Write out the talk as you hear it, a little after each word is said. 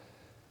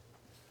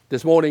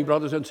This morning,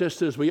 brothers and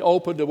sisters, we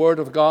open the Word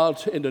of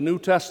God in the New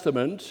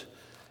Testament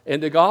in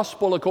the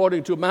Gospel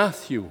according to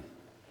Matthew.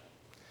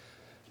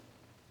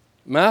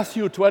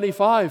 Matthew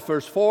 25,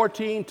 verse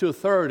 14 to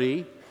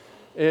 30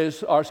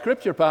 is our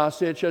scripture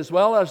passage as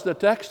well as the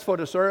text for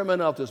the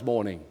sermon of this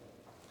morning.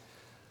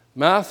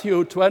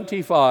 Matthew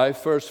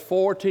 25, verse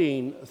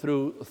 14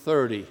 through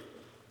 30.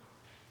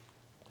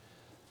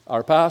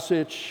 Our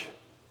passage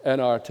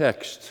and our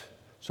text.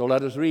 So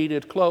let us read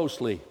it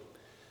closely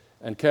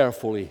and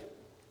carefully.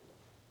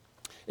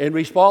 In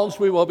response,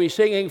 we will be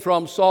singing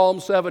from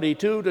Psalm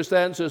 72, the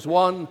stanzas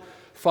 1,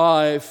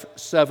 5,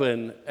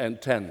 7, and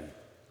 10.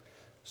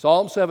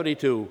 Psalm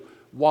 72,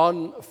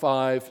 1,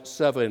 5,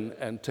 7,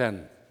 and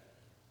 10.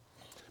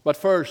 But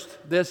first,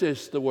 this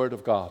is the word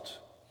of God.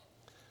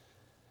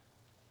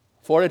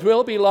 For it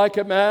will be like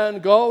a man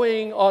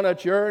going on a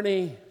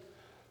journey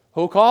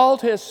who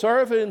called his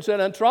servants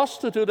and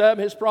entrusted to them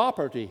his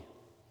property.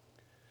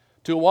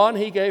 To one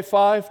he gave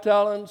 5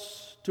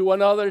 talents, to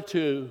another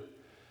 2,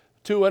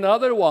 to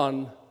another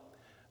 1,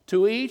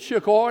 to each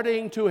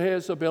according to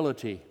his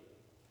ability.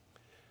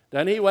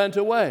 Then he went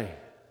away.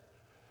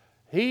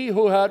 He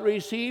who had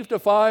received the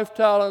 5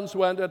 talents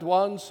went at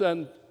once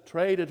and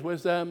traded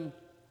with them,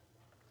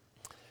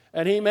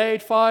 and he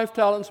made 5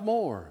 talents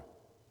more.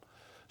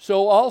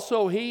 So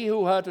also he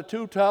who had the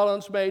 2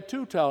 talents made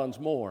 2 talents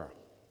more.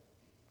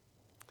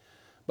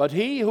 But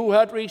he who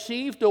had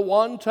received the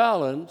 1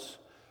 talent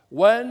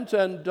went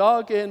and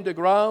dug in the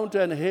ground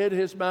and hid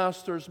his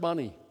master's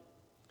money.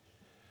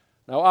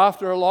 Now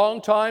after a long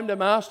time the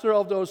master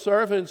of those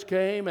servants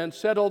came and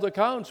settled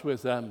accounts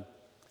with them.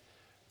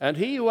 And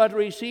he who had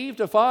received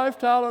the 5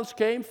 talents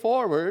came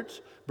forward,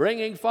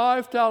 bringing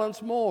 5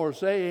 talents more,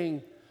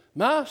 saying,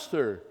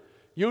 Master,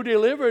 you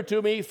delivered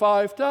to me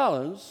 5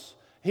 talents.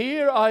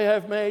 Here I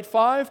have made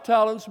 5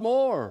 talents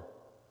more.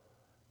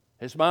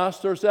 His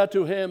master said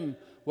to him,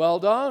 Well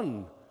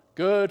done,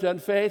 good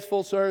and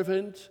faithful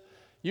servant.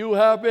 You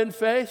have been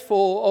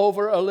faithful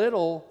over a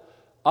little.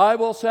 I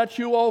will set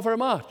you over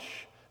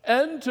much.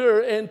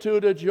 Enter into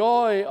the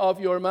joy of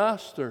your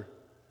master.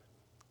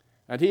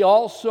 And he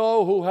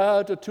also, who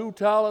had the 2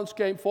 talents,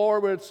 came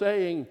forward,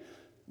 saying,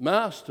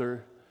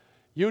 Master,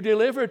 you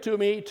delivered to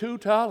me 2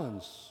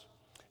 talents.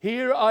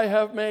 Here I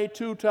have made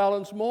 2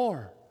 talents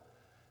more.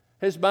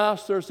 His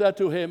master said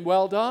to him,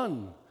 Well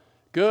done,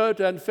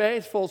 good and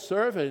faithful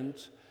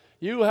servant.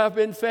 You have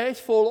been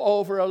faithful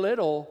over a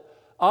little.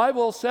 I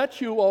will set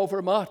you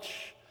over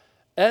much.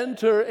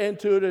 Enter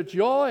into the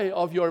joy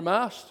of your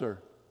master.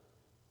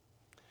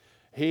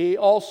 He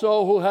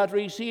also, who had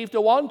received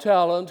the 1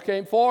 talent,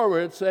 came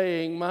forward,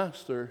 saying,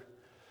 Master,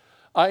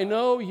 I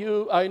knew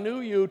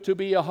you to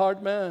be a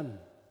hard man,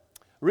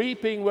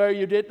 reaping where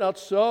you did not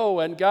sow,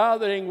 and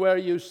gathering where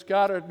you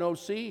scattered no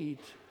seed.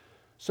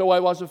 So I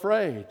was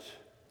afraid,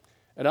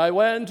 and I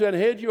went and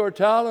hid your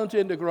talent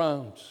in the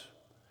ground.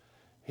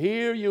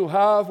 Here you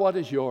have what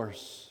is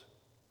yours.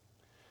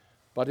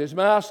 But his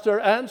master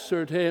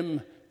answered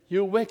him,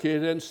 You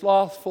wicked and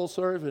slothful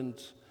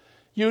servant.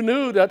 You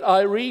knew that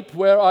I reap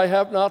where I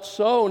have not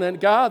sown and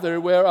gather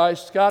where I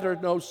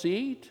scattered no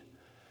seed.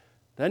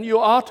 Then you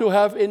ought to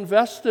have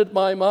invested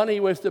my money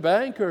with the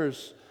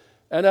bankers,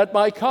 and at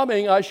my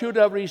coming I should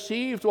have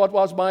received what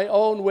was my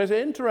own with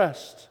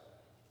interest.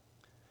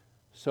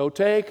 So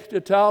take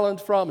the talent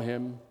from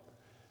him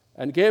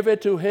and give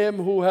it to him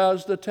who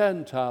has the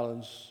 10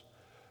 talents.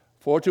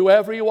 For to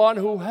everyone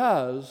who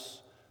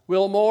has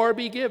will more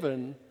be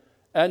given,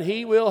 and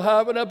he will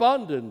have an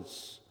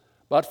abundance.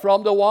 But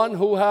from the one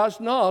who has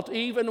not,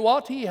 even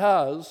what he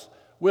has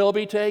will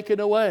be taken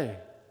away.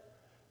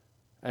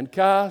 And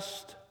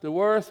cast the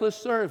worthless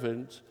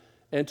servant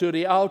into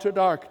the outer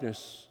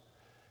darkness.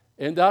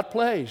 In that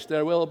place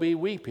there will be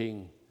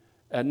weeping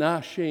and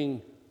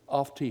gnashing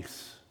of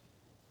teeth.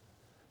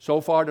 So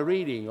far the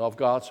reading of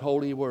God's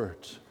holy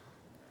word.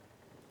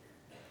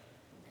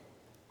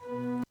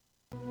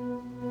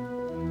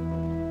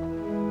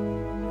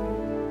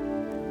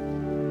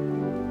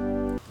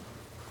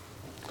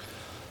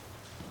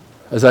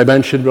 As I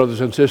mentioned, brothers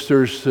and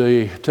sisters,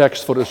 the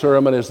text for the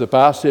sermon is the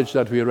passage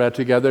that we read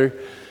together,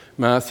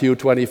 Matthew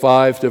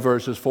 25, the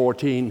verses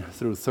 14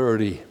 through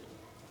 30.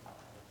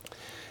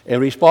 In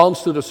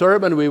response to the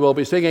sermon, we will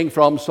be singing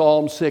from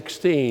Psalm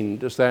 16,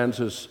 the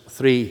stanzas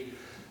 3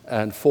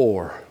 and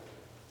 4.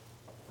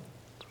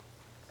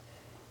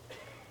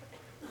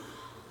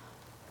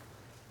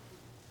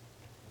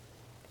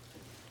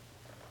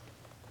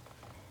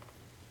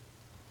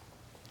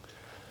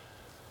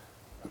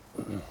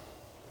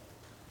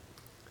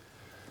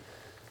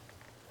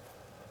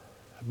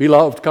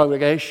 Beloved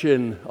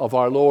congregation of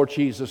our Lord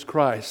Jesus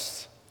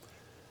Christ,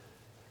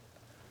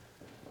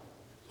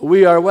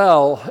 we are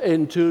well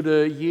into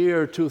the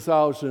year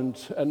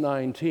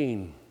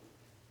 2019.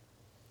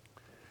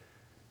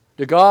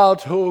 The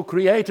God who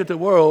created the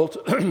world,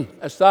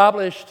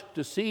 established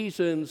the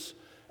seasons,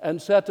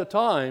 and set the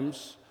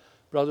times,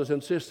 brothers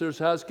and sisters,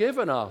 has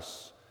given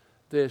us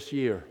this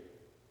year.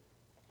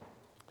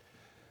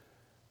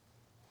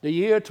 The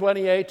year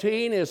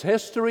 2018 is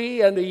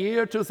history, and the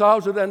year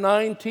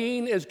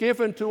 2019 is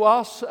given to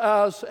us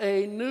as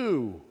a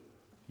new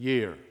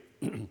year.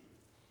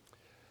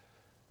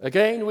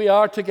 Again, we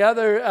are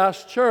together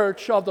as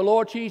Church of the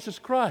Lord Jesus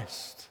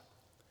Christ.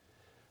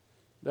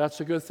 That's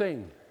a good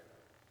thing.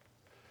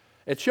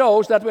 It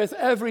shows that with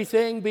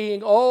everything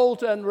being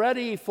old and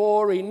ready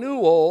for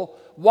renewal,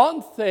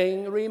 one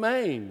thing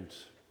remained: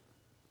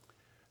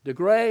 the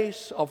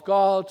grace of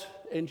God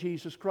in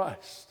Jesus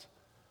Christ.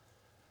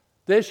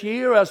 This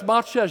year, as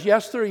much as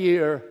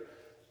yesteryear,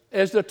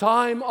 is the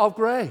time of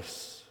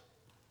grace.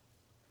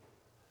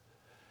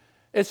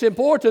 It's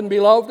important,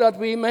 beloved, that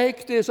we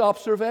make this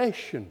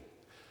observation.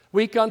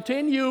 We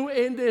continue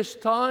in this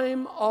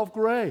time of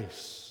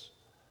grace.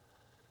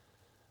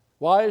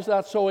 Why is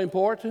that so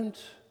important?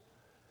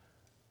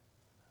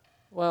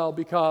 Well,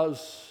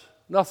 because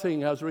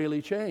nothing has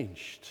really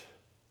changed.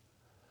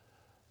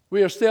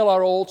 We are still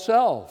our old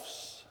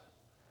selves.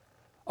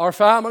 Our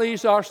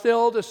families are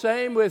still the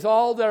same with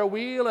all their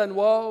weal and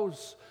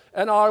woes,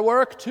 and our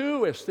work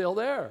too is still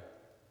there.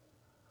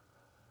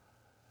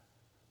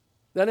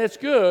 Then it's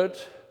good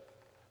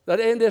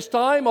that in this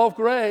time of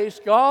grace,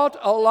 God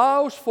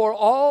allows for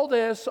all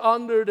this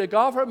under the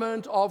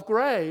government of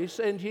grace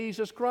in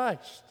Jesus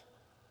Christ.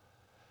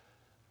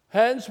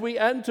 Hence, we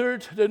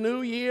entered the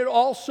new year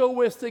also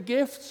with the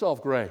gifts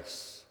of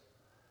grace.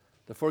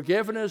 The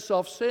forgiveness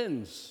of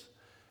sins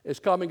is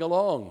coming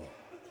along.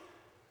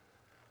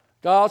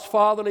 God's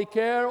fatherly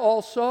care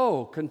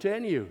also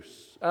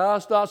continues,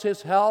 as does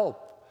His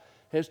help,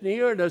 His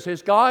nearness,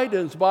 His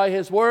guidance by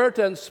His Word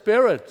and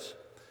Spirit.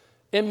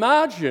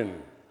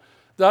 Imagine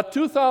that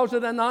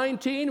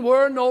 2019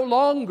 were no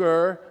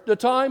longer the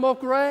time of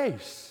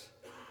grace.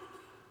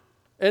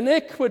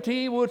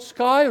 Iniquity would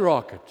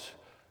skyrocket.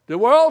 The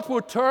world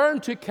would turn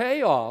to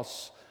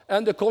chaos,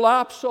 and the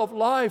collapse of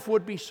life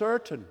would be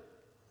certain.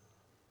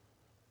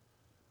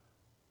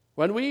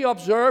 When we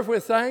observe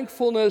with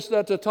thankfulness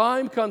that the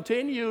time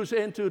continues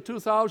into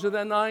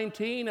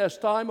 2019 as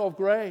time of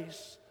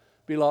grace,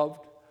 beloved,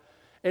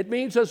 it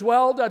means as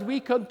well that we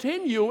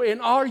continue in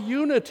our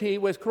unity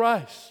with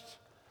Christ.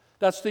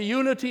 That's the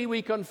unity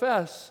we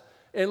confess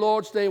in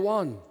Lord's Day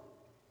 1.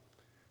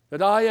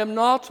 That I am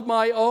not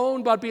my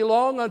own, but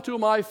belong unto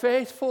my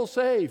faithful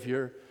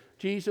Savior,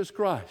 Jesus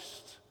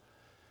Christ.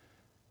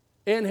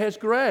 In His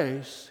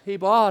grace, He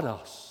bought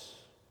us.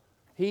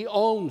 He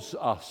owns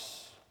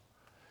us.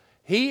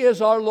 He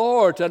is our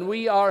Lord, and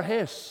we are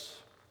His.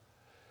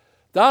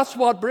 That's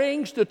what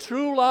brings the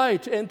true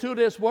light into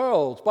this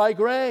world. By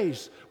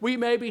grace, we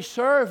may be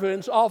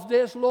servants of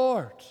this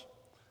Lord.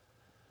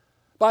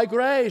 By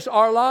grace,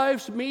 our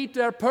lives meet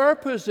their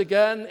purpose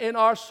again in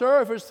our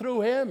service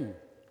through Him.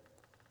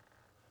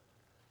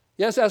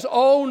 Yes, as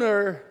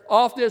owner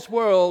of this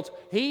world,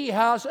 He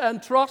has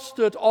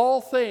entrusted all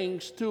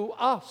things to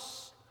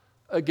us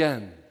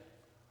again.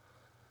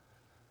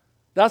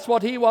 That's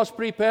what He was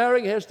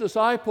preparing His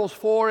disciples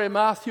for in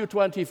Matthew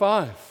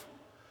 25.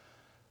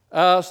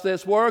 As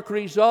this work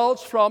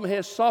results from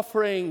His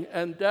suffering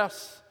and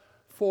death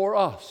for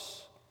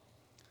us.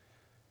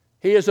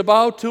 He is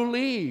about to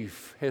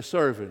leave His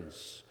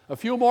servants. A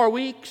few more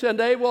weeks and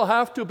they will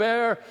have to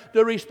bear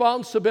the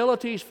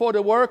responsibilities for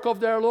the work of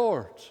their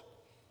Lord.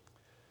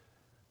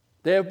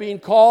 They have been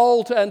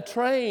called and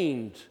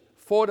trained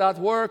for that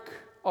work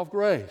of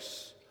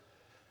grace.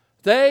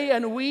 They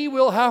and we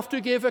will have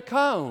to give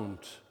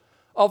account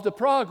of the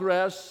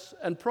progress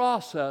and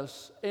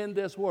process in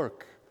this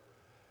work.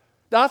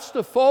 That's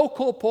the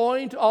focal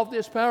point of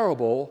this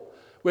parable,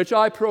 which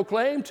I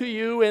proclaim to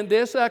you in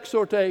this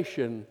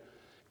exhortation.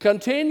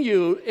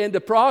 Continue in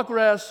the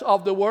progress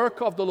of the work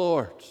of the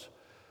Lord,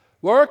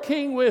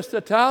 working with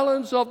the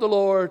talents of the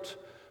Lord,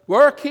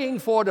 working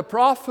for the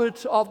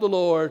profit of the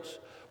Lord,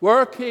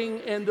 working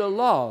in the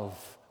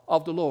love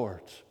of the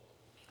Lord.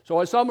 So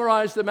I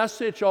summarize the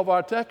message of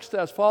our text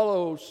as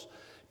follows.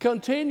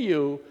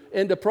 Continue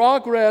in the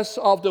progress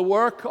of the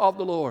work of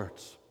the Lord.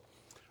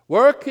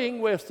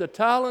 Working with the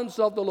talents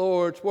of the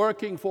Lord,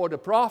 working for the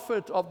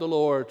profit of the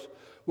Lord,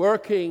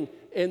 working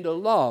in the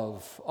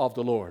love of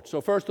the Lord.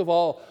 So first of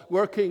all,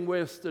 working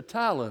with the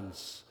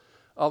talents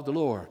of the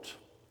Lord.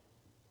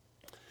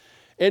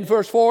 In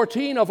verse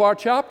 14 of our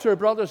chapter,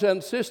 brothers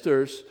and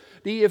sisters,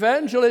 the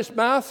evangelist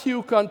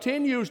Matthew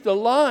continues the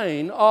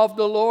line of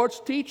the Lord's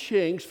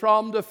teachings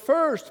from the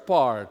first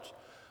part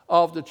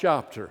of the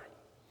chapter.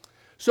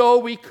 So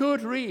we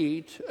could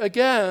read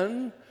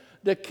again,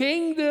 the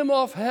kingdom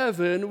of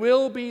heaven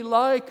will be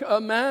like a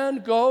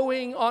man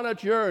going on a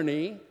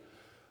journey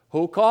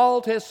who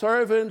called his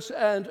servants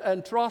and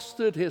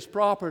entrusted his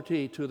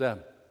property to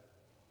them.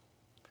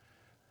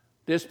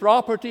 This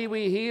property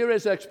we hear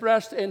is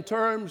expressed in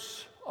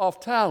terms of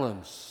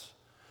talents,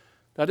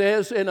 that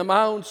is, in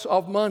amounts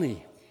of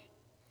money.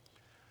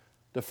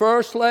 The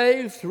first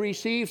slave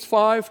receives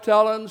 5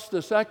 talents,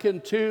 the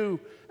second 2,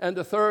 and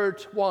the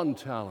third 1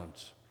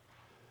 talent.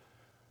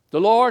 The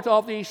Lord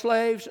of these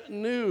slaves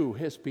knew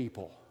his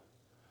people.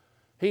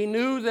 He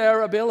knew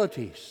their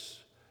abilities.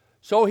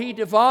 So he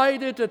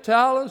divided the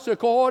talents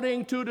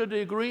according to the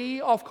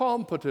degree of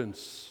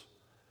competence.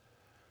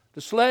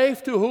 The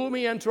slave to whom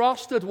he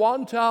entrusted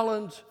 1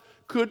 talent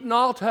could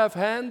not have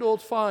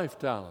handled 5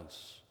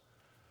 talents.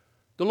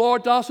 The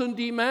Lord doesn't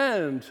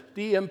demand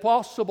the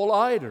impossible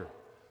either.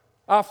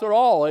 After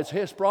all, it's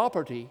his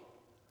property.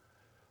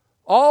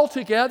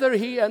 Altogether,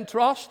 he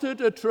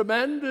entrusted a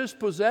tremendous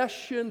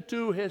possession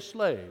to his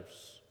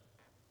slaves.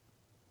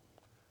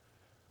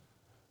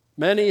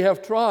 Many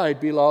have tried,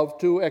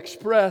 beloved, to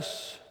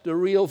express the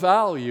real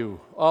value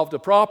of the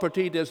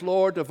property this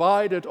Lord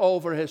divided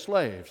over his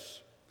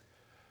slaves.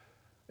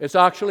 It's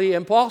actually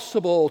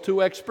impossible to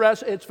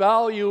express its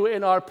value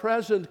in our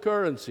present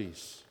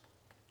currencies.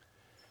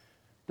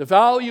 The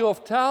value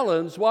of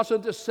talents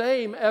wasn't the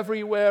same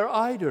everywhere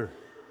either.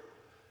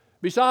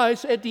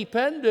 Besides, it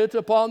depended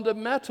upon the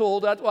metal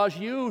that was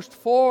used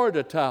for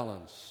the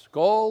talents,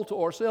 gold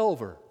or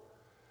silver,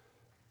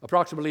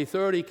 approximately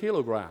 30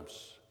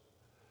 kilograms.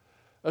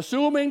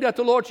 Assuming that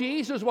the Lord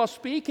Jesus was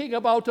speaking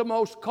about the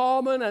most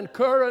common and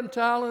current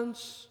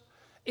talents,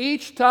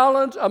 each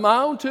talent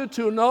amounted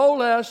to no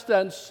less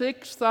than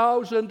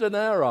 6,000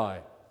 denarii.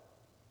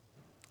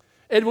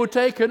 It would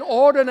take an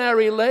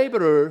ordinary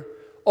laborer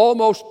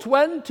almost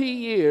 20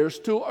 years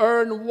to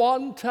earn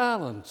 1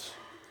 talent.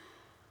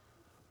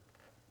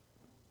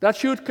 That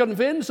should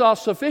convince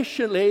us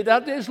sufficiently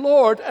that this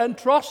Lord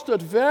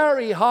entrusted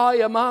very high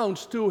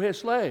amounts to his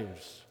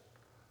slaves.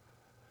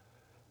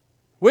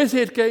 With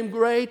it came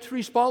great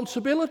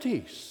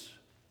responsibilities.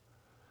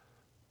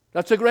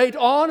 That's a great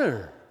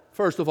honor,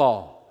 first of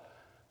all,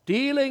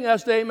 dealing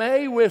as they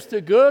may with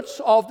the goods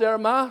of their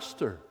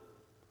master.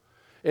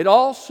 It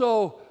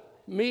also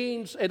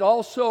means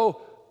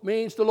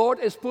the Lord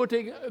is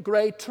putting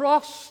great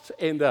trust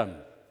in them.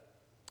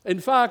 In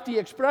fact, the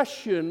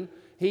expression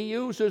he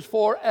uses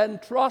for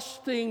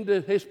entrusting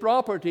his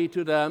property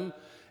to them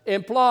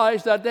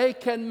implies that they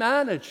can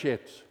manage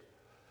it,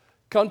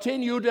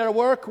 continue their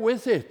work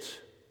with it.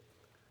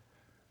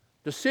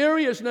 The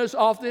seriousness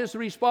of this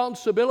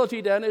responsibility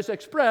then is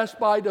expressed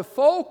by the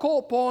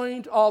focal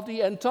point of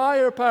the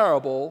entire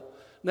parable,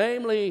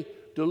 namely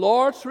the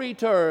Lord's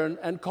return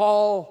and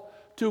call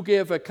to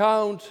give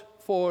account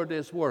for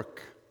this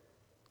work.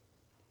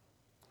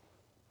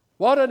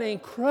 What an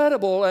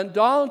incredible and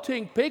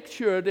daunting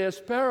picture this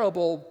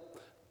parable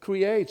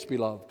creates,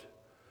 beloved.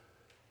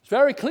 It's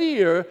very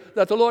clear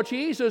that the Lord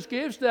Jesus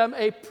gives them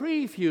a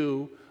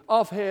preview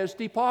of his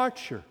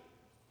departure.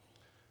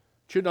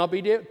 It should not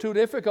be too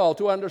difficult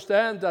to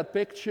understand that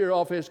picture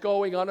of his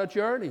going on a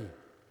journey.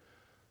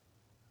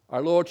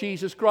 Our Lord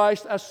Jesus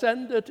Christ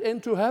ascended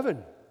into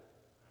heaven.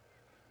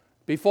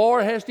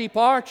 Before his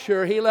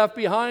departure, he left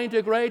behind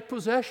a great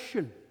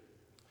possession.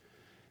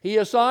 He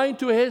assigned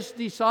to his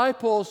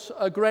disciples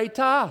a great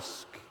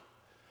task,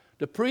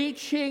 the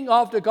preaching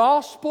of the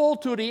gospel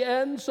to the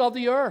ends of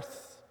the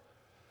earth.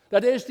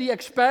 That is the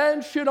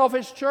expansion of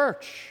his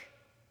church.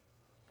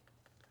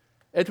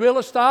 It will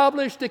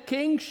establish the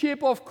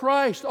kingship of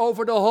Christ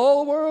over the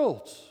whole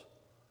world,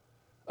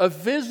 a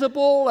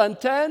visible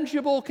and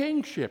tangible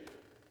kingship.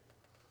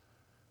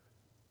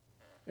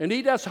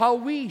 Indeed, that's how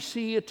we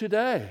see it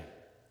today,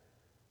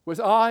 with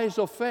eyes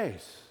of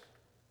faith.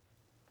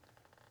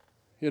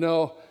 You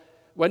know,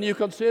 when you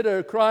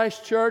consider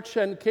Christ's church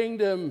and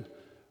kingdom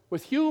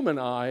with human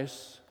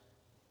eyes,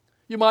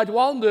 you might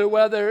wonder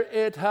whether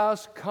it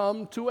has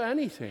come to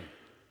anything.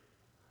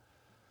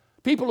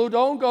 People who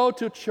don't go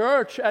to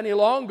church any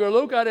longer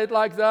look at it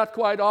like that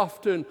quite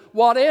often.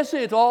 What is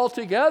it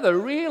altogether,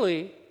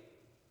 really?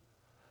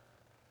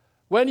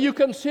 When you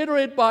consider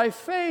it by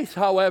faith,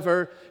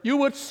 however, you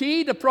would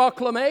see the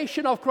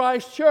proclamation of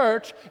Christ's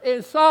church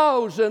in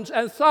thousands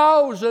and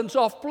thousands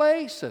of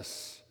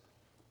places.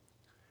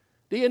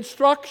 The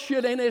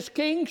instruction in his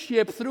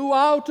kingship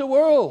throughout the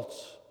world.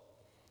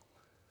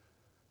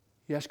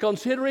 Yes,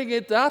 considering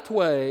it that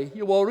way,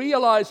 you will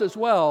realize as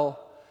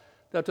well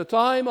that the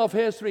time of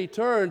his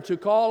return to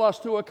call us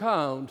to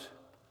account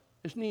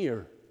is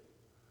near.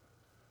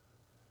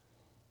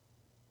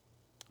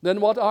 Then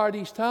what are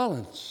these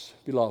talents,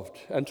 beloved,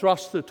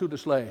 entrusted to the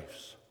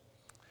slaves?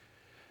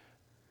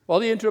 Well,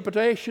 the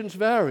interpretations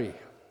vary.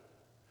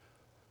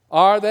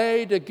 Are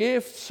they the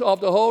gifts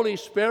of the Holy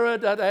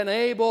Spirit that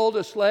enable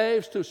the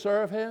slaves to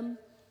serve him?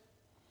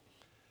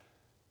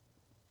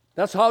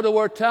 That's how the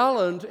word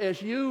talent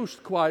is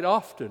used quite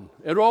often.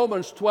 In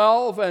Romans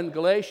 12 and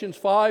Galatians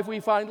 5, we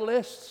find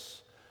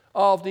lists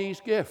of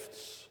these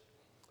gifts.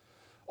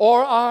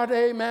 Or are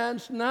they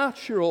man's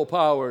natural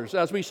powers?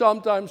 As we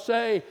sometimes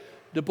say,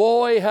 the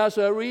boy has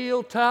a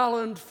real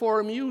talent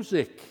for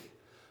music,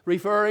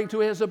 referring to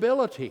his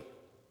ability.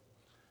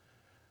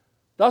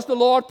 Does the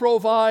Lord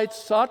provide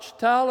such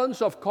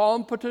talents of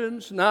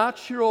competence,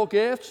 natural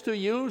gifts, to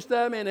use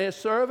them in his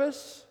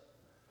service?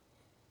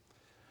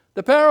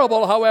 The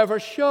parable, however,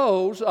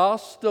 shows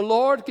us the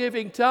Lord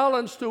giving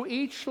talents to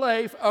each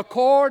slave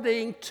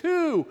according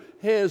to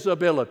his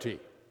ability.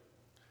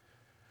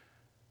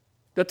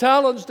 The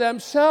talents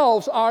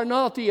themselves are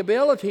not the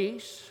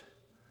abilities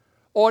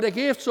or the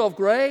gifts of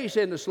grace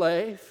in the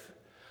slave,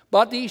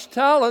 But these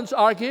talents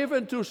are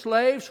given to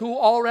slaves who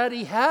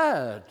already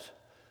had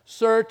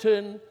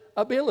certain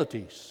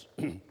abilities.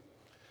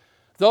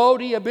 Though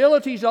the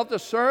abilities of the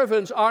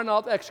servants are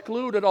not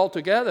excluded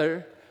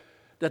altogether,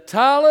 the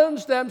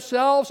talents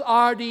themselves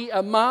are the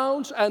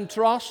amounts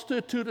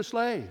entrusted to the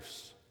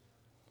slaves.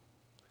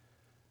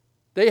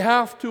 They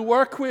have to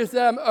work with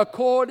them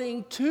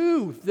according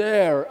to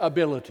their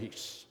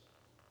abilities.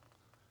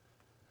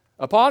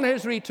 Upon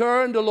his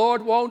return, the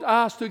Lord won't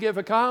ask to give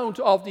account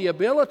of the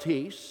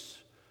abilities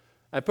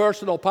and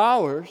personal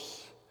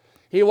powers.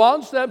 He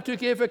wants them to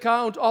give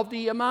account of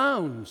the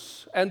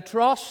amounts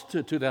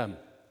entrusted to them.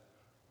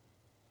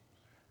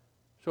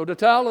 So the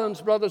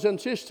talents, brothers and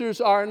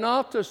sisters, are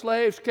not the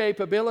slaves'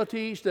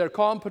 capabilities, their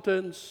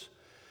competence.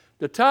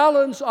 The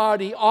talents are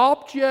the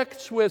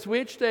objects with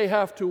which they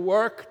have to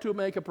work to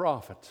make a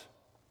profit.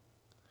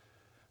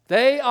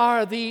 They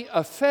are the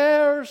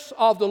affairs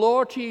of the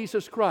Lord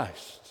Jesus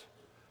Christ,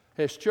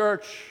 his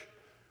church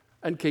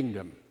and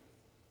kingdom.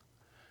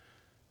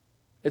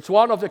 It's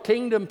one of the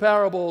kingdom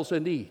parables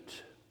indeed.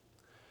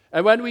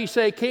 And when we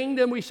say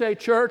kingdom, we say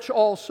church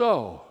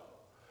also.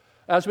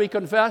 As we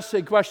confess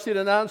in question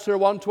and answer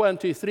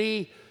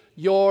 123,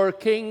 your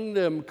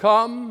kingdom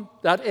come,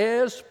 that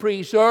is,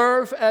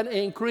 preserve and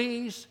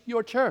increase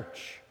your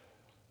church.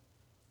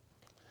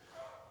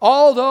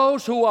 All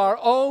those who are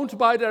owned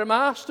by their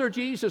master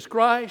Jesus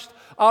Christ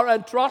are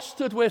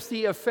entrusted with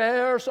the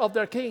affairs of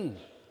their king,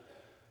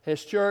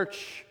 his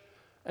church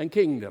and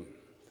kingdom.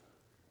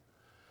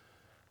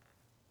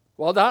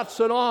 Well, that's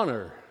an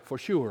honor for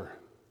sure.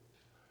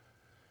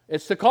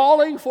 It's the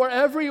calling for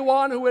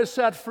everyone who is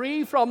set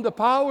free from the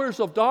powers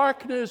of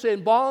darkness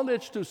in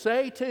bondage to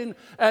Satan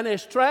and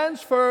is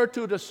transferred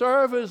to the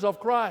service of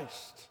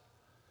Christ.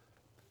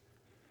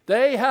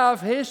 They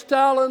have his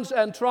talents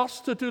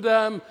entrusted to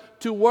them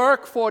to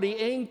work for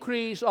the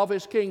increase of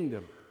his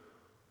kingdom.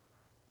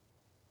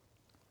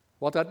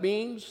 What that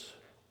means?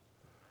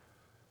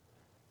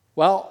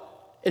 Well,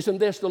 isn't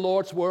this the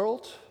Lord's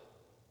world?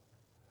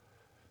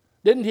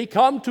 Didn't he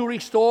come to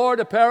restore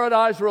the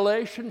paradise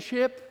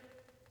relationship?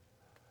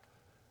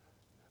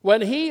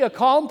 When he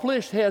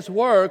accomplished his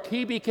work,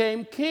 he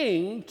became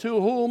king, to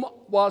whom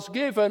was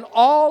given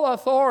all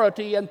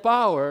authority and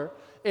power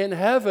in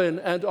heaven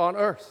and on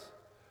earth.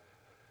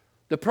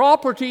 The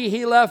property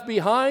he left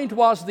behind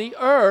was the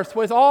earth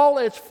with all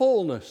its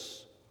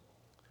fullness.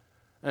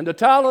 And the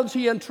talents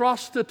he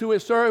entrusted to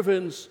his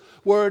servants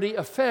were the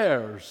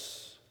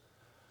affairs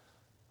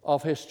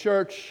of his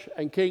church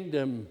and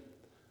kingdom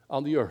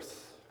on the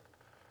earth.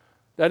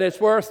 Then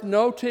it's worth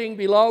noting,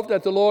 beloved,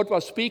 that the Lord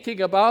was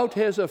speaking about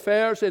his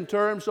affairs in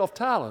terms of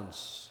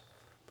talents,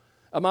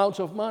 amounts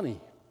of money.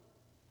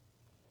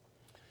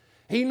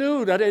 He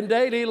knew that in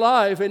daily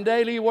life, in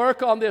daily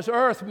work on this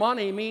earth,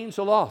 money means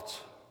a lot.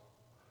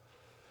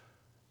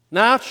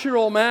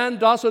 Natural man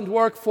doesn't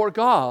work for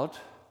God.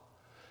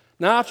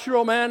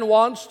 Natural man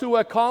wants to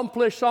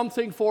accomplish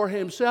something for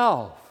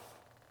himself,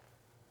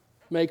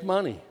 make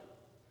money,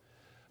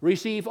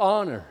 receive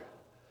honor,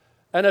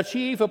 and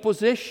achieve a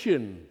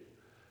position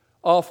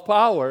of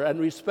power and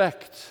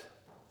respect.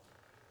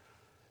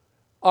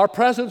 Our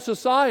present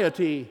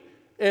society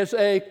is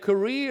a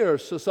career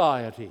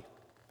society.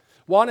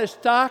 One is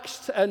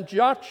taxed and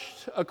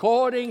judged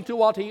according to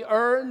what he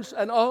earns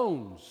and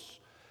owns.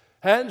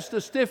 Hence the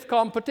stiff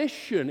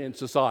competition in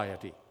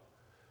society.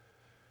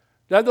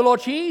 Then the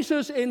Lord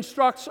Jesus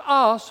instructs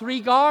us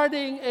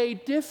regarding a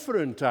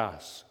different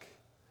task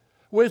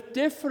with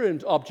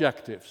different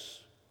objectives.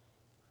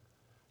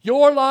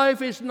 Your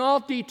life is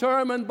not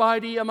determined by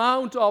the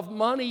amount of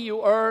money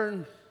you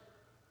earn.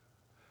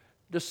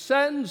 The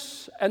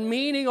sense and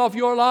meaning of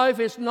your life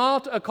is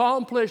not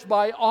accomplished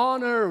by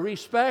honor,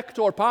 respect,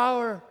 or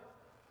power.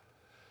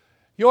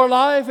 Your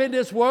life in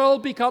this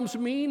world becomes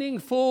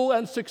meaningful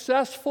and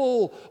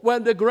successful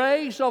when the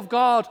grace of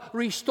God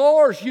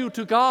restores you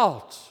to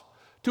God,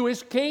 to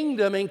his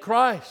kingdom in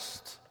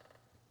Christ.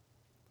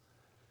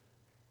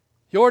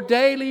 Your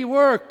daily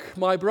work,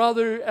 my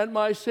brother and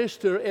my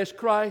sister, is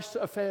Christ's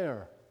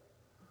affair.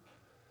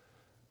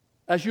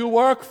 As you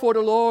work for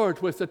the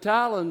Lord with the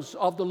talents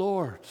of the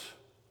Lord.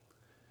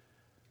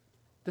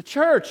 The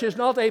church is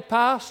not a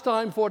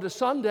pastime for the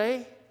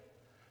Sunday.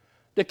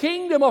 The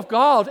kingdom of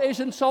God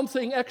isn't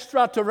something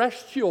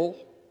extraterrestrial,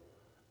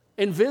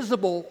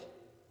 invisible.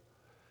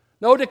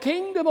 No, the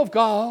kingdom of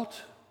God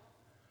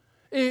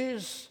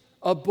is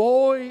a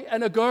boy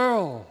and a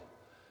girl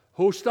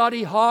who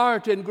study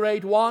hard in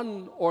grade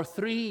 1 or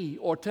 3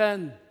 or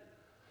 10,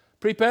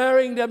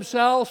 preparing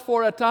themselves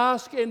for a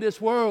task in this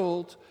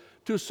world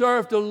to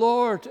serve the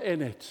Lord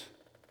in it.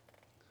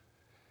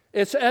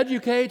 It's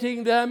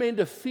educating them in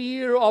the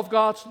fear of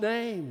God's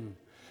name,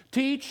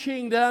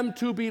 teaching them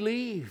to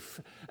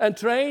believe, and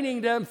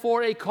training them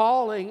for a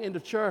calling in the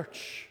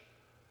church.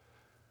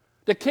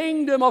 The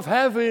kingdom of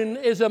heaven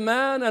is a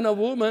man and a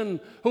woman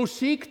who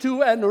seek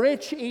to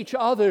enrich each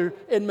other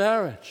in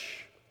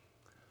marriage,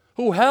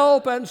 who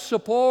help and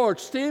support,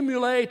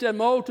 stimulate and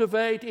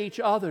motivate each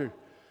other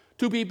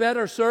to be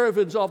better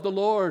servants of the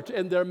Lord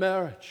in their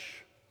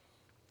marriage.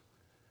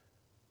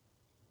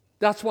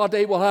 That's what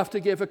they will have to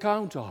give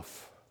account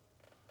of.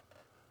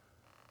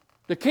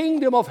 The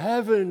kingdom of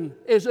heaven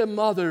is a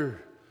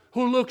mother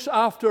who looks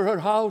after her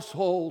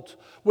household,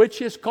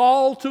 which is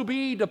called to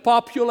be the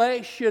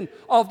population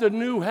of the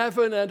new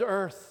heaven and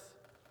earth.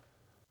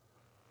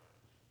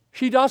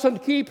 She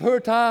doesn't keep her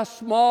task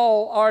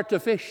small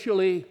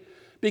artificially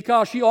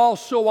because she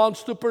also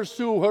wants to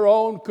pursue her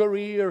own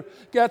career,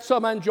 get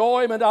some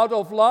enjoyment out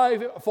of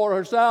life for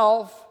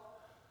herself.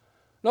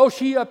 No,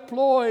 she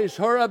employs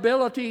her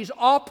abilities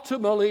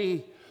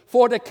optimally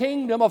for the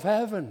kingdom of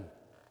heaven.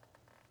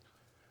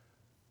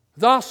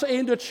 Thus,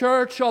 in the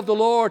church of the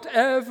Lord,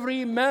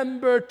 every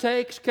member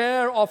takes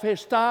care of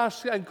his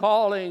tasks and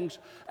callings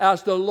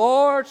as the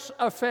Lord's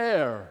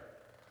affair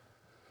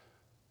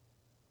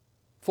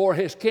for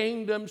his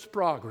kingdom's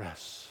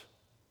progress.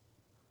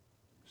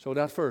 So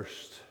that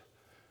first.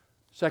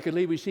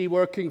 Secondly, we see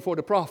working for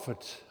the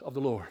profit of the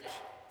Lord.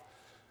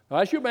 Now,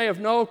 as you may have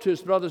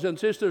noticed, brothers and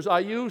sisters, I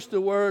use the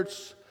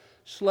words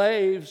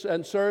slaves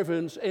and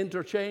servants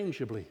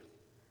interchangeably.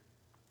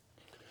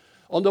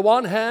 On the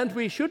one hand,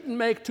 we shouldn't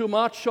make too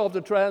much of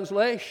the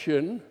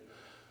translation,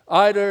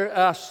 either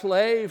as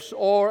slaves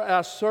or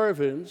as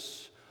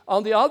servants.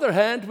 On the other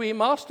hand, we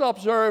must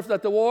observe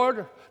that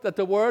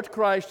the word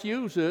Christ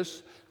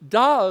uses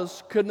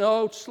does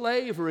connote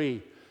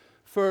slavery,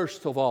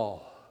 first of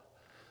all.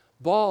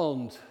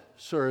 Bond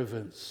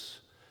servants.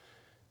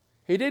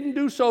 He didn't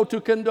do so to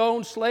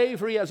condone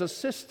slavery as a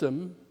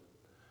system.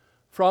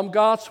 From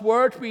God's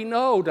word, we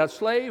know that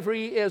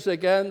slavery is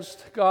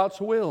against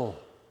God's will.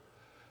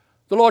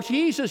 The Lord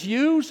Jesus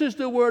uses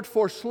the word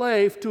for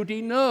slave to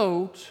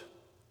denote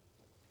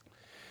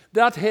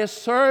that his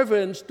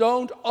servants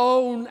don't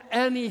own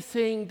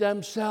anything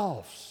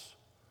themselves.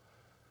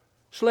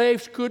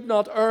 Slaves could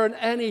not earn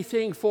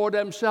anything for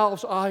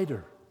themselves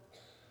either.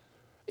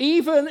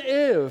 Even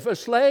if a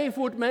slave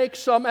would make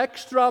some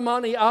extra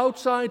money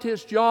outside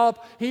his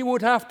job, he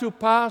would have to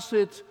pass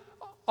it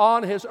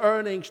on his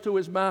earnings to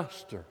his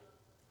master.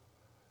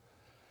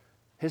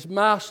 His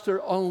master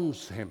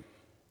owns him.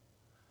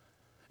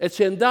 It's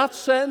in that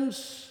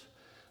sense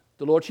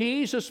the Lord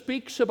Jesus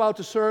speaks about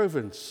the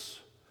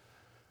servants.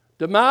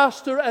 The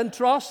master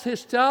entrusts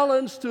his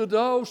talents to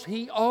those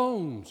he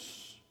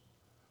owns.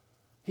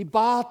 He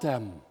bought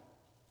them.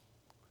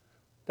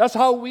 That's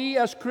how we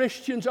as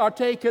Christians are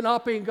taken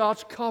up in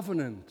God's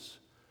covenant.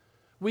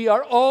 We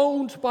are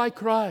owned by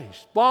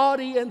Christ,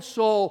 body and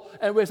soul,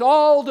 and with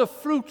all the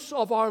fruits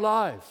of our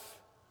life.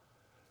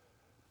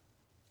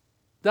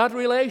 That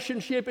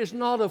relationship is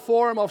not a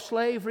form of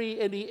slavery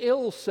in the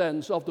ill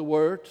sense of the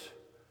word.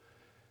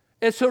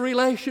 It's a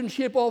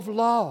relationship of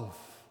love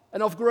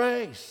and of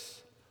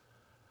grace.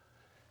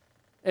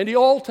 In the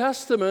Old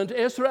Testament,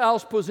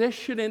 Israel's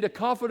position in the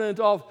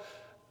covenant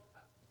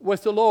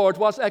with the Lord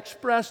was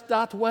expressed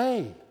that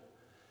way.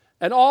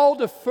 And all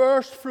the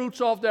first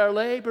fruits of their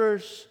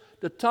labors,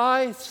 the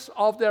tithes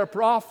of their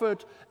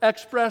profit,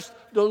 expressed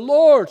the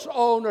Lord's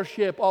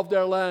ownership of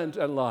their land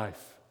and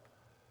life.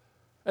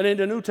 And in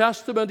the New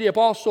Testament, the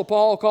Apostle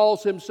Paul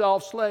calls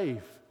himself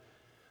slave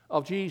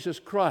of Jesus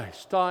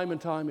Christ, time and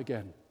time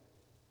again.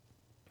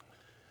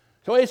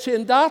 So it's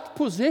in that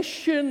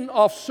position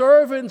of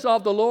servants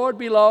of the Lord,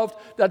 beloved,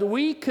 that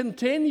we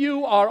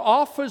continue our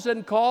office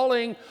and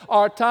calling,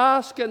 our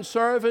task and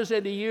service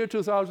in the year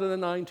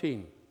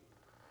 2019.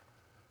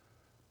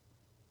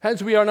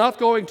 Hence, we are not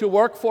going to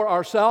work for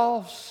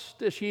ourselves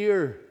this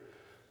year,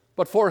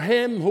 but for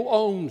Him who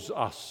owns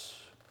us,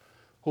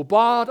 who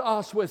bought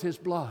us with His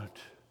blood.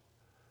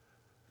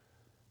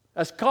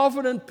 As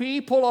covenant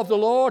people of the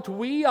Lord,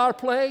 we are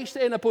placed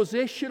in a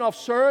position of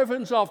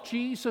servants of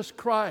Jesus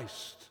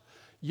Christ,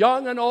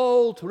 young and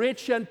old,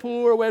 rich and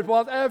poor, with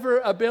whatever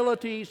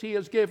abilities He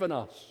has given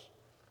us.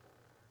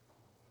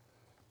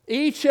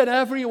 Each and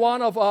every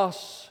one of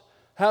us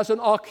has an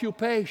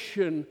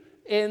occupation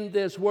in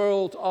this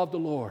world of the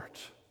Lord.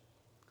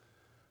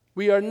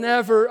 We are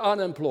never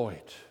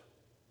unemployed,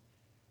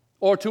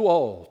 or too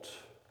old,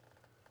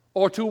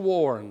 or too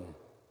worn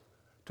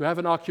to have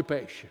an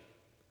occupation.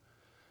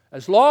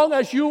 As long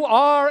as you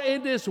are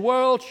in this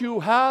world, you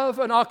have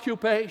an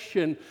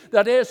occupation.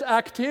 That is,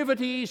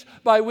 activities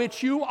by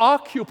which you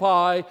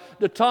occupy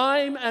the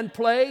time and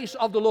place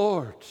of the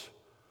Lord.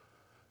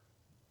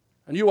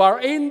 And you are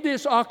in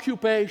this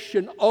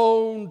occupation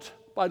owned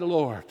by the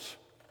Lord.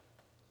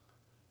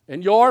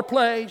 In your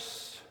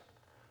place,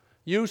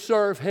 you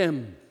serve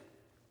Him.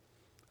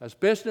 As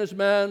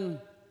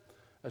businessman,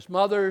 as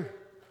mother,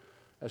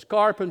 as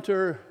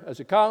carpenter, as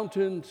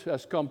accountant,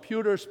 as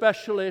computer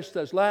specialist,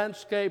 as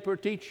landscaper,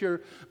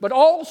 teacher, but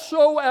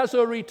also as a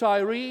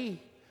retiree,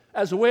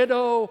 as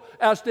widow,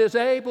 as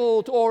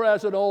disabled, or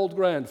as an old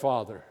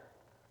grandfather.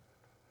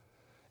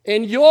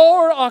 In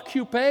your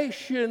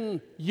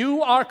occupation,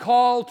 you are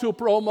called to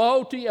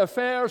promote the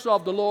affairs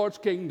of the Lord's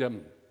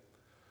kingdom.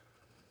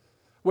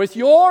 With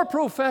your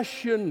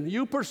profession,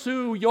 you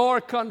pursue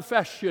your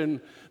confession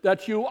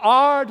that you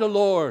are the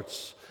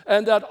Lord's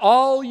and that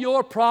all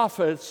your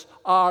profits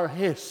are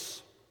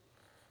His.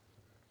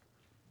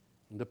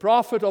 The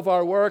profit of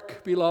our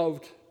work,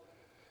 beloved,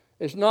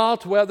 is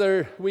not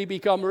whether we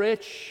become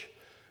rich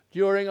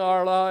during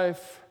our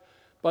life,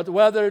 but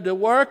whether the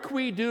work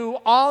we do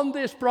on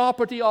this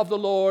property of the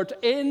Lord,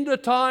 in the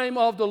time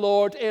of the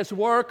Lord, is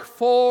work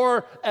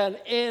for and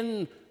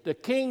in the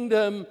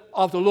kingdom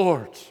of the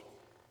Lord.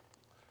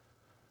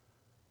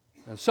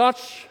 And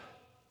such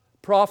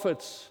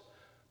profits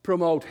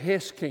promote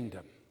His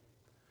kingdom.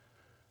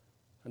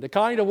 And the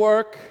kind of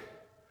work,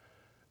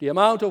 the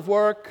amount of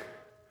work,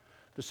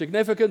 the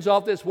significance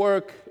of this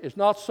work is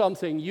not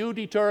something you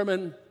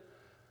determine,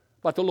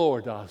 but the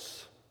Lord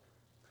does.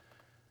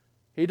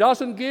 He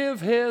doesn't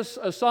give His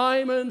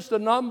assignments the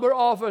number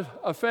of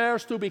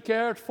affairs to be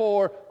cared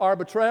for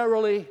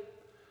arbitrarily.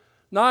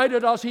 Neither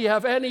does He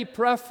have any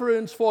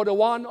preference for the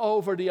one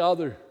over the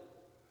other.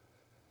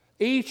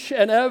 Each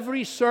and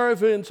every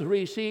servant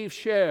receives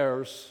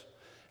shares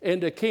in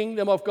the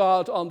kingdom of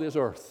God on this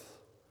earth.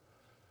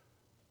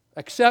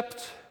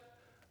 Accept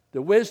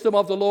the wisdom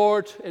of the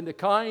Lord in the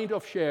kind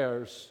of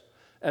shares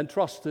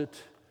entrusted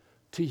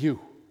to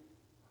you.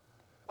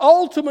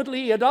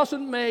 Ultimately, it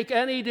doesn't make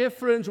any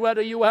difference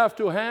whether you have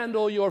to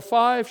handle your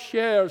 5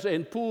 shares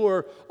in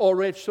poor or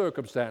rich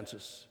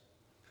circumstances.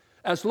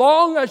 As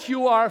long as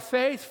you are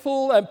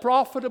faithful and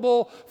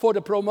profitable for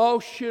the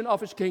promotion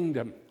of His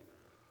kingdom.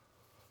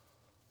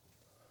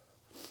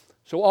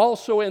 So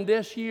also in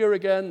this year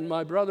again,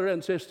 my brother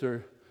and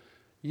sister,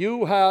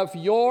 you have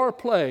your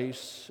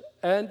place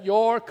and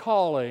your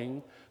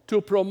calling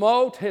to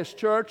promote His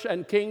church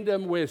and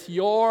kingdom with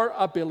your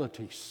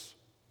abilities.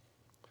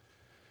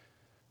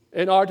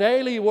 In our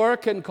daily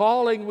work and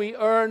calling, we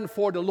earn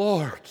for the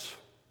Lord,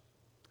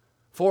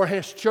 for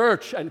His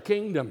church and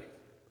kingdom,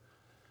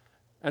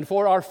 and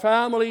for our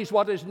families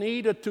what is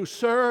needed to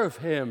serve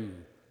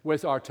Him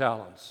with our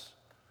talents.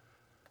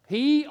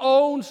 He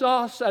owns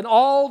us and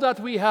all that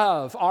we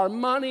have, our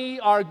money,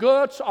 our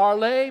goods, our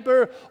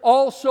labor,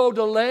 also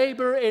the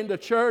labor in the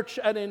church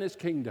and in His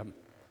kingdom.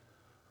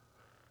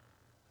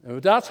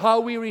 And that's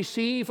how we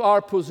receive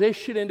our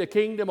position in the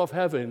kingdom of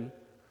heaven.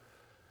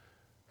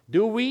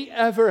 Do we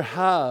ever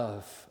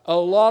have a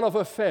lot of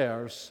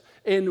affairs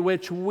in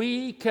which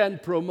we can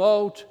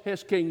promote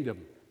His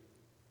kingdom?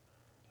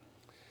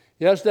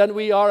 Yes, then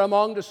we are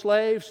among the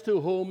slaves to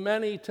whom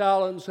many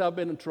talents have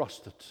been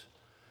entrusted,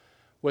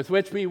 with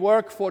which we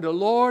work for the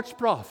Lord's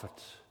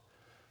profit,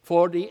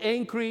 for the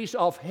increase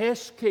of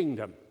His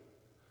kingdom.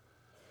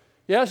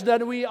 Yes,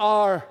 then we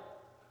are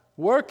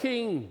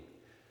working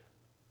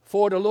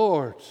for the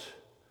Lord.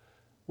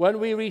 When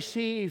we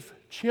receive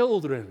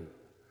children,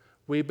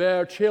 we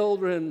bear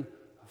children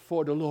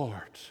for the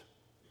Lord.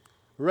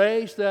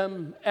 Raise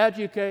them,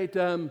 educate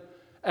them,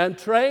 and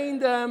train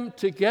them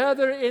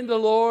together in the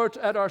Lord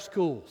at our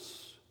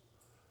schools.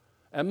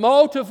 And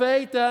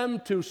motivate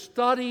them to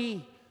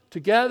study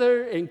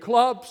together in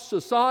clubs,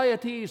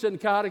 societies, and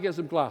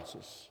catechism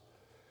classes.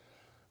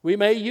 We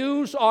may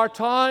use our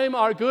time,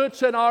 our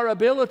goods, and our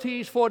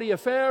abilities for the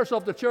affairs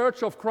of the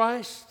Church of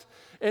Christ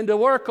in the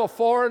work of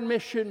foreign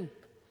mission,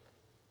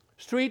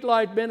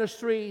 streetlight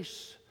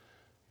ministries,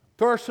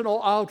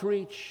 personal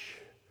outreach,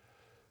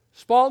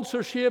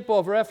 sponsorship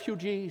of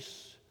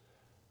refugees,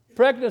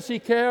 pregnancy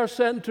care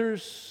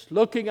centers,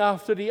 looking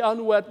after the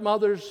unwed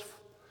mothers,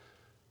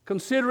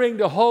 considering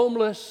the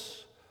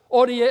homeless,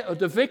 or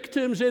the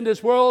victims in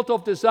this world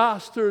of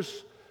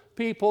disasters,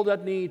 people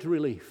that need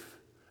relief,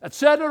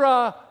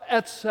 etc.,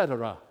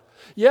 etc.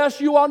 Yes,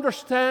 you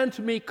understand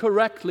me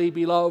correctly,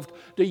 beloved.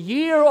 The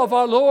year of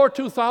our Lord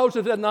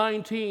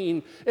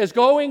 2019 is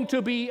going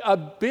to be a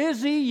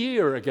busy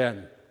year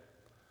again.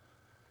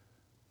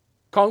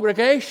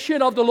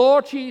 Congregation of the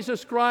Lord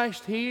Jesus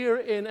Christ here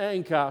in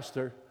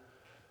Ancaster,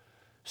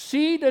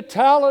 see the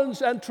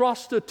talents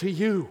entrusted to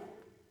you.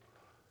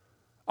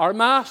 Our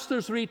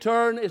Master's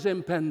return is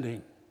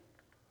impending.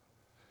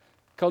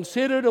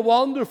 Consider the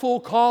wonderful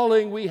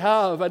calling we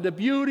have and the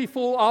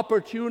beautiful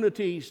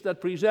opportunities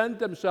that present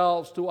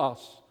themselves to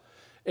us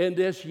in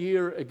this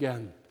year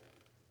again.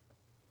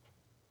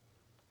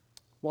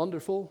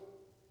 Wonderful?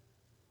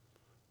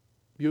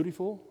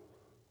 Beautiful?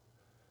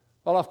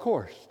 Well, of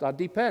course, that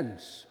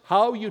depends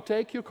how you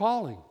take your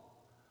calling.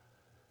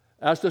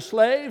 As the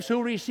slaves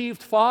who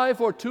received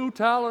 5 or 2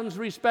 talents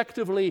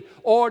respectively,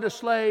 or the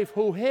slave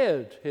who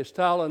hid his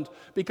talent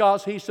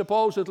because he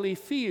supposedly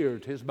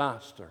feared his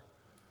master.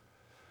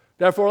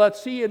 Therefore,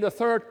 let's see in the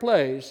third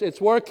place, it's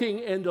working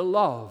in the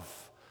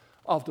love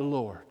of the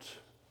Lord.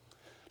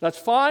 Let's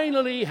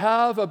finally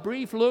have a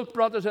brief look,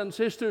 brothers and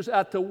sisters,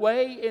 at the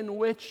way in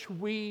which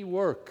we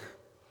work.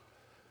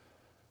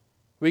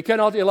 We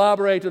cannot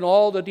elaborate on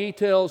all the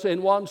details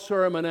in one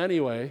sermon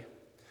anyway.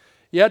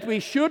 Yet we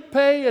should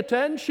pay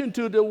attention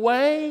to the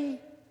way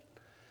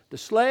the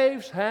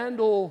slaves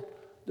handle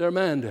their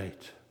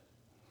mandate.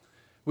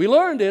 We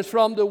learn this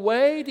from the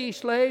way these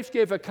slaves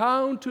give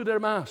account to their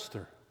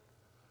master.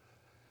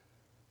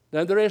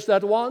 Then there is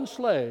that one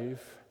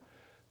slave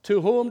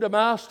to whom the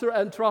master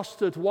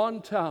entrusted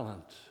 1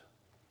 talent.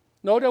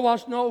 No, there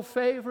was no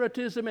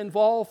favoritism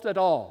involved at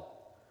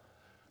all.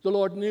 The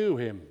Lord knew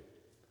him.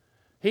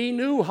 He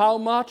knew how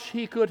much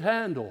he could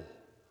handle.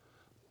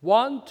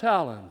 1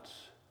 talent.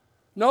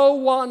 No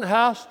one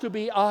has to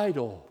be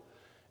idle.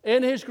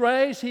 In his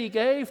grace, he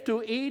gave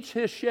to each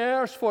his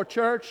shares for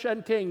church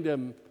and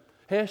kingdom.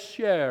 His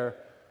share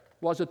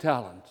was a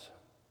talent.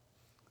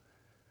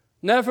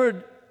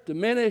 Never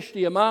diminish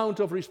the amount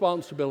of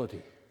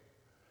responsibility.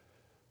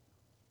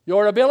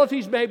 Your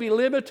abilities may be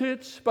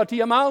limited, but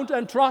the amount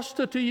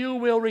entrusted to you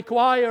will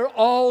require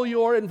all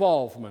your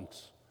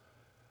involvement.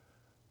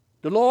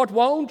 The Lord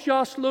won't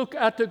just look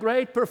at the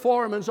great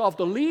performance of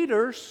the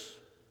leaders.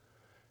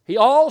 He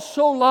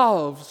also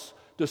loves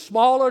the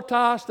smaller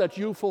tasks that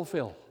you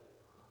fulfill.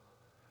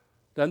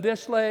 Then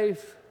this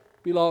slave,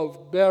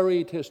 beloved,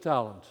 buried his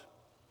talent.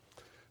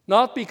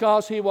 Not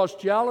because he was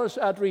jealous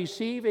at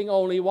receiving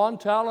only 1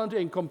 talent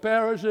in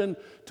comparison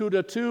to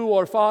the 2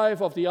 or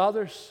 5 of the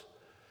others.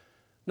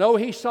 No,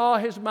 he saw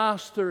his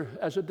master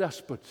as a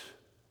despot,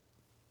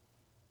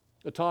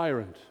 a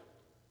tyrant.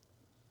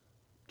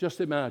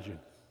 Just imagine.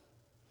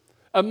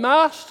 A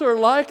master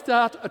like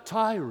that, a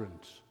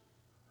tyrant.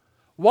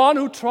 One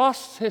who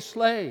trusts his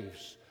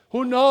slaves,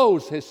 who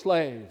knows his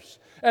slaves,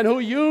 and who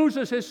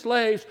uses his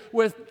slaves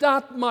with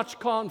that much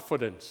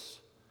confidence.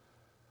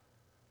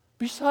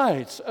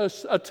 Besides,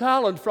 a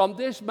talent from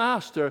this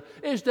master,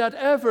 is that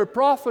ever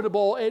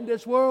profitable in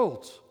this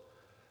world?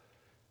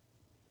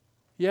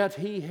 Yet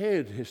he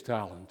hid his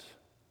talent.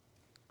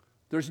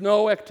 There's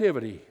no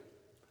activity,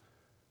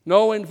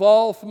 no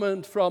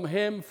involvement from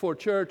him for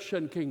church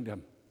and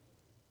kingdom.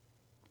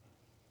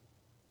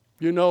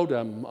 You know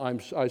them,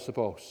 I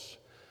suppose.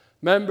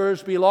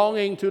 Members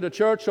belonging to the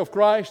Church of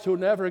Christ who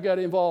never get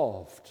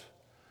involved,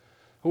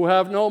 who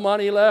have no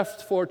money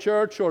left for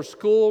church or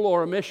school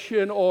or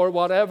mission or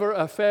whatever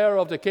affair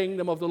of the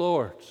kingdom of the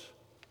Lord.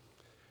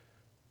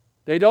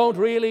 They don't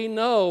really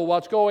know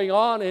what's going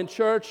on in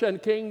church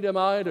and kingdom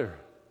either.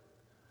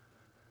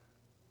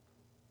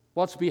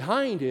 What's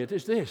behind it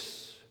is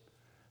this: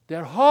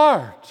 their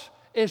heart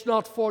is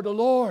not for the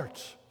Lord.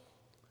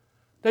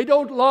 They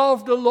don't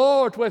love the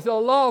Lord with a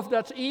love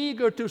that's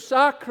eager to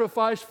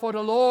sacrifice for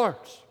the Lord.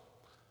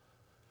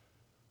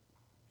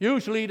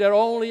 Usually their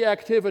only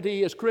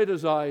activity is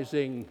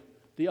criticizing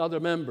the other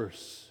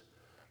members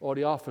or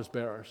the office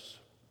bearers.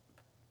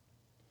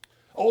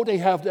 Oh, they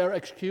have their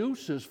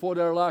excuses for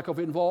their lack of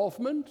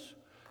involvement.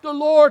 The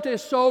Lord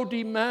is so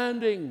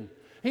demanding.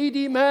 He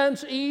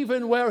demands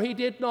even where he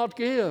did not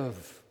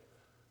give.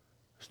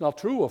 It's not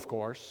true, of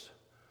course,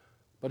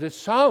 but it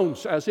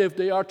sounds as if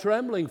they are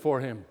trembling for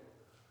him.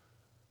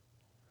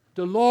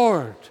 The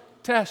Lord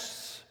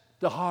tests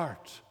the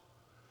heart.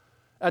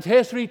 At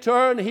his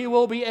return, he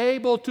will be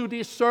able to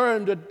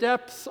discern the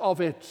depth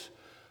of it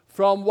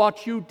from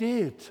what you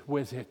did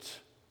with it.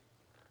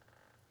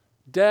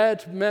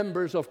 Dead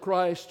members of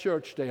Christ's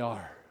church they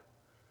are.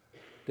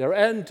 Their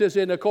end is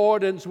in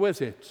accordance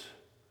with it,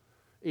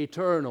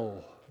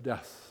 eternal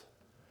death.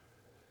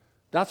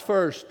 That's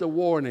first the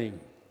warning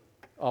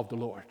of the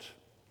Lord.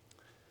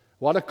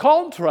 What a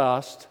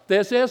contrast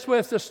this is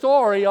with the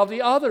story of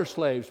the other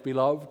slaves,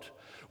 beloved.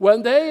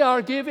 When they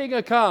are giving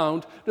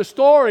account, the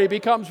story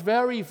becomes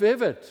very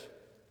vivid.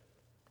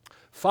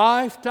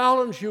 5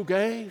 talents you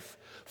gave,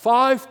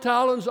 5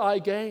 talents I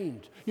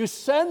gained. You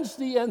sense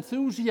the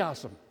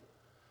enthusiasm.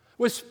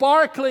 With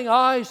sparkling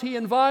eyes, he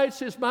invites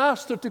his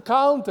master to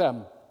count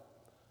them.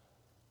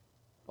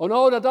 Oh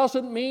no, that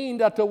doesn't mean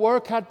that the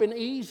work had been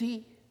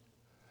easy.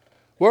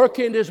 Work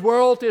in this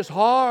world is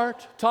hard,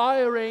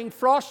 tiring,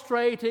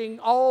 frustrating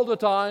all the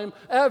time,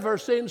 ever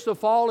since the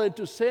fall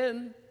into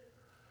sin.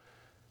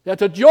 Yet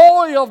the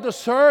joy of the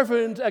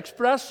servant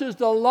expresses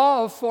the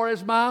love for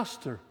his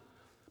master.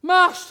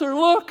 Master,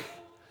 look!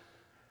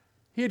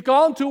 He had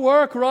gone to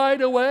work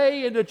right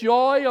away in the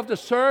joy of the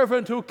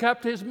servant who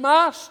kept his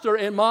master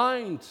in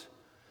mind,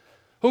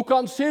 who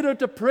considered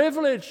the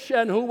privilege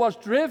and who was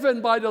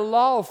driven by the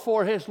love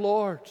for his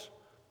Lord.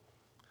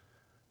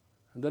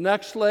 And the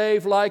next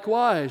slave,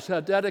 likewise,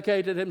 had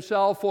dedicated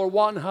himself for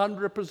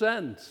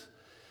 100%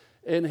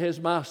 in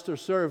his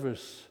master's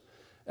service.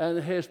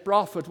 And his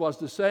profit was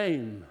the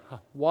same,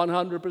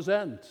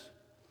 100%.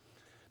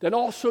 Then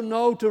also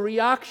note the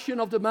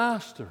reaction of the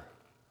master.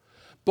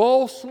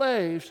 Both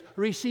slaves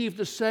received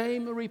the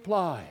same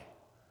reply.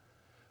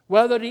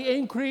 Whether the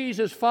increase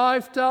is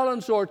 5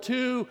 talents or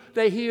 2,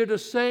 they hear the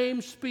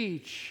same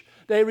speech.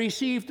 They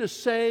receive the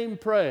same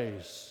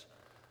praise.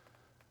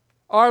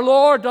 Our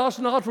Lord does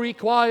not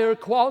require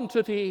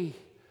quantity,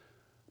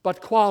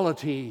 but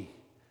quality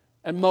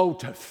and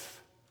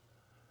motive.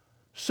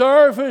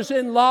 Service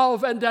in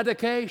love and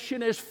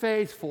dedication is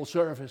faithful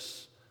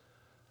service.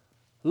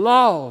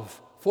 Love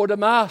for the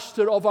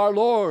Master of our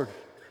Lord,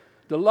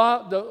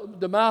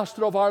 the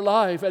Master of our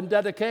life, and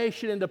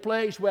dedication in the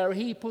place where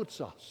He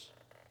puts us.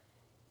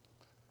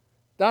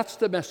 That's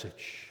the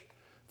message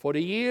for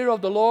the year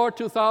of the Lord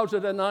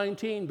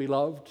 2019,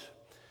 beloved.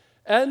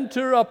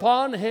 Enter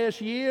upon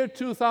His year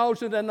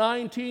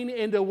 2019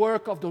 in the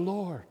work of the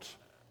Lord.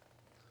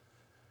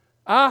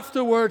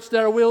 Afterwards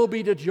there will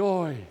be the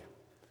joy,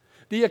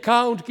 the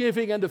account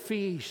giving and the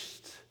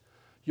feast,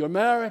 your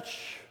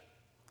marriage,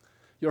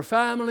 your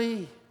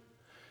family,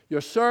 your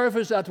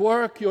service at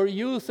work, your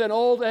youth and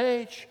old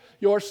age,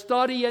 your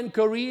study and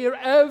career,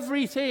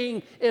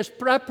 everything is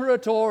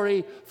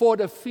preparatory for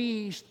the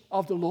feast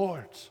of the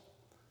Lord.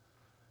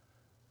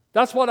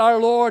 That's what our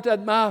Lord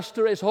and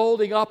Master is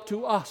holding up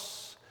to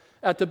us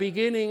at the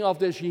beginning of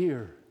this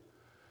year.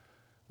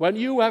 When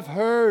you have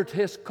heard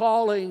His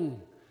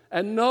calling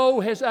and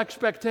know His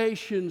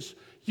expectations,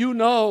 you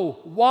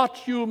know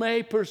what you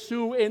may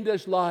pursue in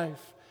this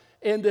life,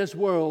 in this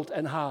world,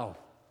 and how.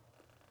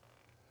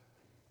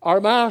 Our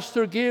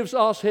Master gives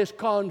us His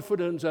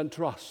confidence and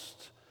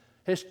trust,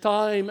 His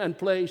time and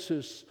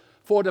places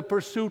for the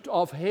pursuit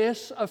of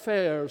His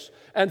affairs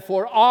and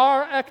for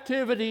our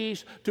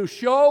activities to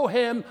show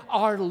Him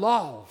our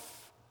love.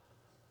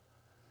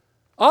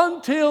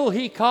 Until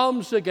He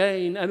comes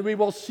again, and we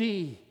will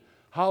see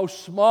how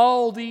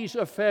small these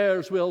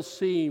affairs will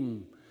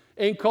seem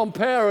in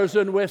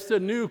comparison with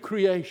the new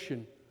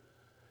creation.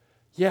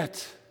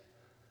 Yet,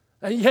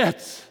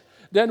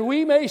 then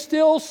we may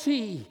still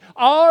see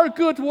our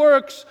good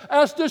works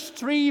as the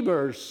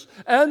streamers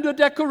and the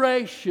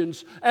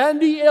decorations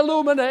and the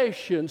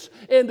illuminations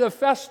in the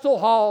festal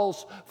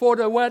halls for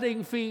the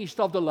wedding feast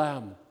of the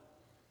Lamb.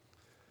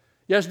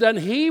 Yes, then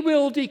He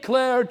will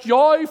declare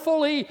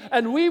joyfully,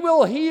 and we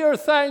will hear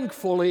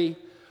thankfully,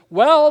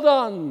 "Well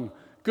done,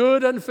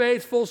 good and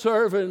faithful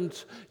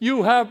servant.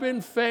 You have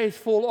been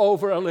faithful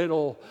over a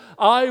little.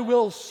 I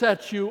will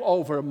set you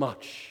over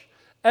much.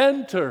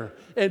 Enter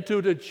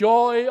into the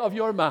joy of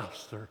your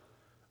Master."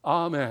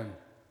 Amen.